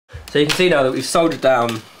So you can see now that we've soldered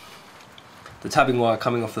down the tabbing wire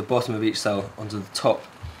coming off the bottom of each cell onto the top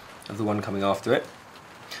of the one coming after it.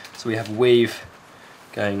 So we have a weave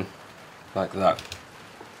going like that.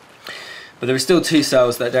 But there are still two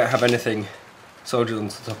cells that don't have anything soldered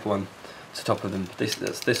onto the top of them.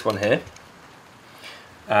 That's this one here,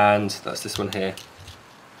 and that's this one here.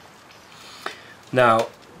 Now,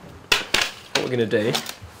 what we're going to do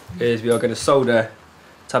is we are going to solder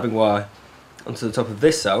tabbing wire onto the top of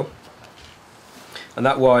this cell, and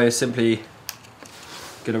that wire is simply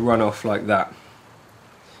going to run off like that.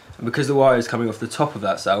 And because the wire is coming off the top of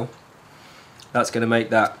that cell, that's going to make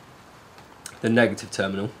that the negative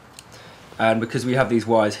terminal. And because we have these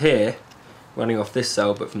wires here running off this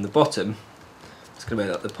cell but from the bottom, it's going to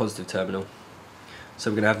make that the positive terminal.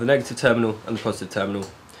 So we're going to have the negative terminal and the positive terminal.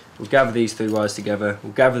 We'll gather these three wires together,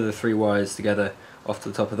 we'll gather the three wires together off to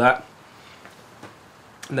the top of that,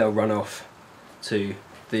 and they'll run off to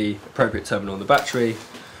the appropriate terminal on the battery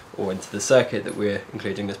or into the circuit that we're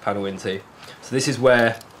including this panel into. So this is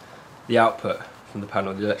where the output from the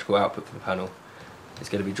panel, the electrical output from the panel, is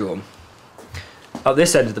going to be drawn. At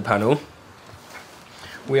this end of the panel,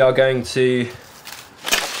 we are going to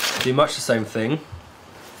do much the same thing.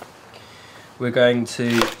 We're going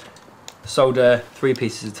to solder three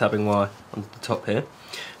pieces of tabbing wire onto the top here.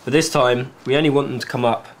 But this time, we only want them to come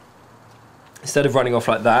up, instead of running off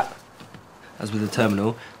like that, as with the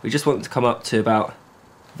terminal, we just want them to come up to about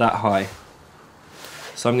that high.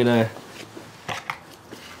 So I'm going to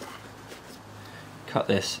cut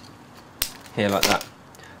this here like that.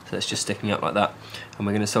 So it's just sticking up like that. And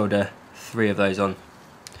we're going to solder three of those on.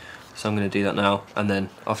 So I'm going to do that now, and then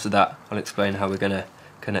after that I'll explain how we're going to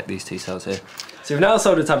connect these two cells here. So we've now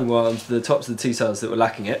soldered tabbing wire onto the tops of the two cells that were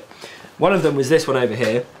lacking it. One of them was this one over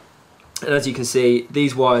here, and as you can see,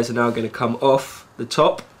 these wires are now going to come off the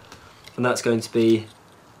top, and that's going to be,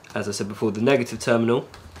 as I said before, the negative terminal.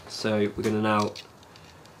 So we're going to now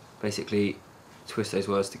basically twist those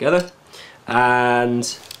wires together,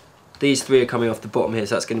 and these three are coming off the bottom here,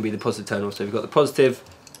 so that's going to be the positive terminal. So we've got the positive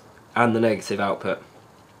and the negative output.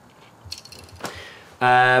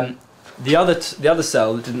 The other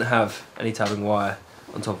cell that didn't have any tabbing wire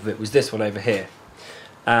on top of it was this one over here,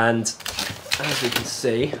 and as we can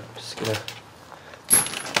see, I'm just going to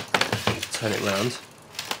turn it round.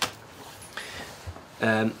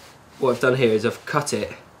 What I've done here is I've cut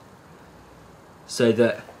it so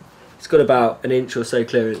that it's got about an inch or so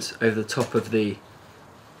clearance over the top of the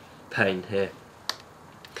pane here.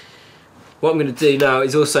 What I'm going to do now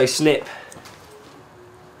is also snip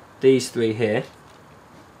these three here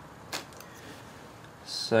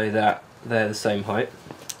so that they're the same height.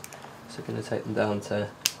 So I'm going to take them down to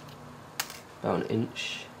about an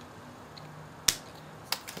inch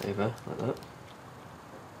over, like that.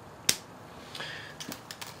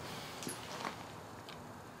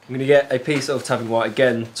 I'm going to get a piece of tabbing wire,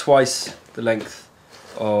 again twice the length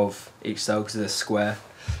of each cell because they're square.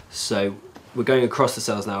 So we're going across the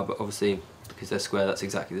cells now, but obviously because they're square that's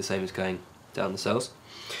exactly the same as going down the cells.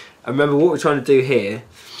 And remember, what we're trying to do here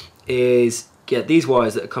is get these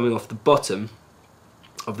wires that are coming off the bottom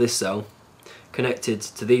of this cell connected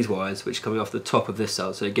to these wires which are coming off the top of this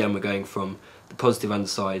cell. So again, we're going from the positive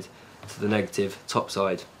underside to the negative top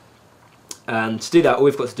side. And to do that, all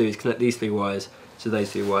we've got to do is connect these three wires to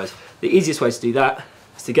those three wires. The easiest way to do that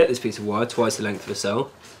is to get this piece of wire twice the length of a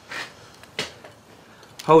cell,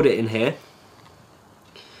 hold it in here,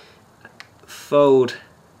 fold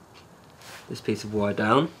this piece of wire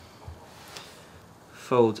down,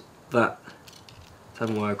 fold that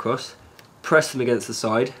tabbing wire across, press them against the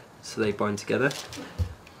side so they bind together,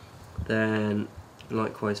 then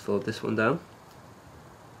likewise fold this one down,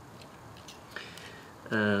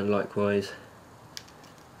 and likewise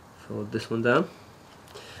fold this one down,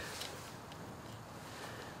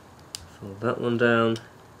 fold that one down,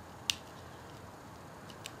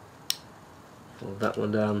 fold that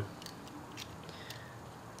one down,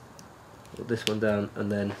 fold this one down,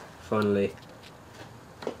 and then finally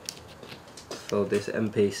fold this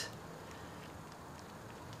end piece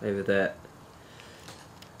over there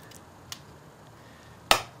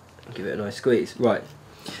and give it a nice squeeze. Right,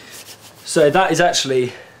 so that is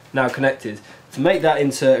actually now connected. To make that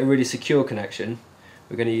into a really secure connection,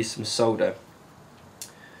 we're going to use some solder.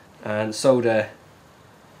 And solder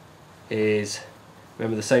is,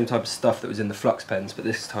 remember, the same type of stuff that was in the flux pens, but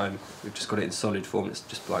this time we've just got it in solid form. It's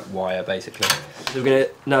just like wire basically. So we're going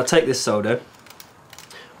to now take this solder,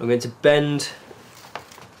 I'm going to bend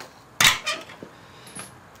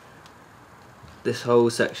this whole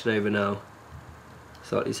section over now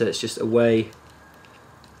slightly so it's just away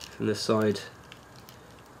from the side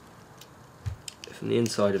from the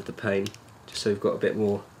inside of the pane, just so we've got a bit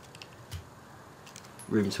more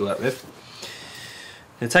room to work with.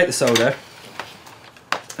 I'm going to take the solder,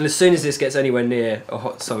 and as soon as this gets anywhere near a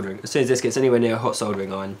hot soldering,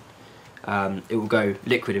 iron, it will go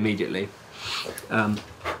liquid immediately, and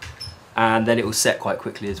then it will set quite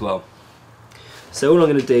quickly as well. So all I'm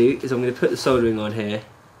going to do is I'm going to put the soldering iron here,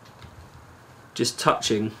 just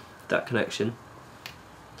touching that connection,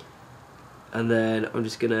 and then I'm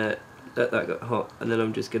just going to let that get hot, and then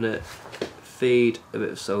I'm just going to feed a bit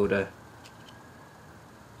of solder,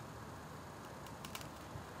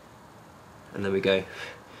 and there we go.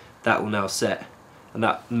 That will now set, and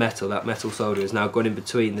that metal solder is now gone in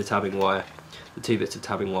between the tabbing wire, the two bits of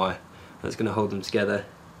tabbing wire, and it's going to hold them together.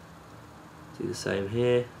 Do the same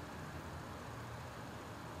here.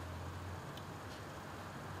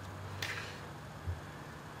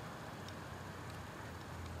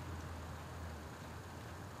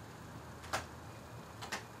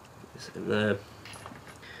 Just in there,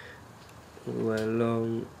 all the way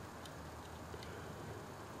along.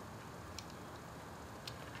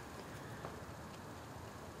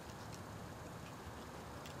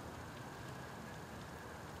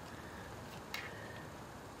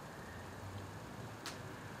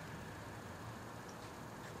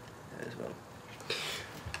 As well.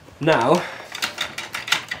 Now,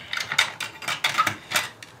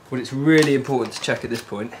 what it's really important to check at this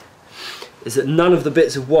point is that none of the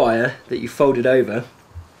bits of wire that you folded over,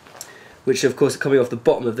 which of course are coming off the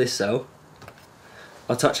bottom of this cell,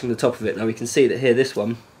 are touching the top of it. Now we can see that here this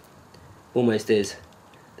one almost is,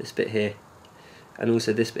 this bit here, and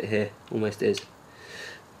also this bit here almost is.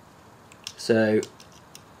 So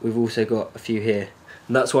we've also got a few here.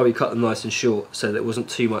 And that's why we cut them nice and short, so there wasn't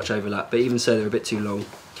too much overlap, but even so they're a bit too long.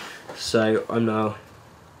 So I'm now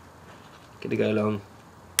going to go along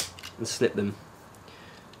and snip them.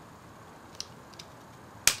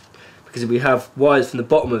 Because if we have wires from the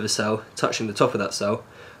bottom of a cell touching the top of that cell,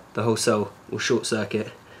 the whole cell will short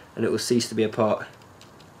circuit and it will cease to be a part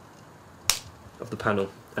of the panel,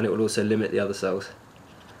 and it will also limit the other cells.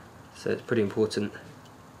 So it's pretty important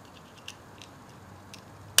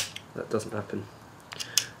that doesn't happen.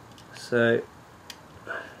 So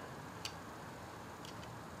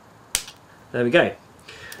there we go.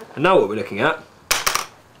 And now what we're looking at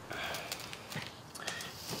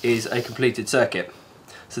is a completed circuit.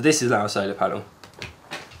 So this is now a solar panel,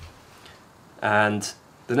 and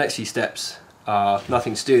the next few steps are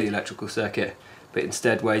nothing to do with the electrical circuit, but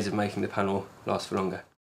instead ways of making the panel last for longer.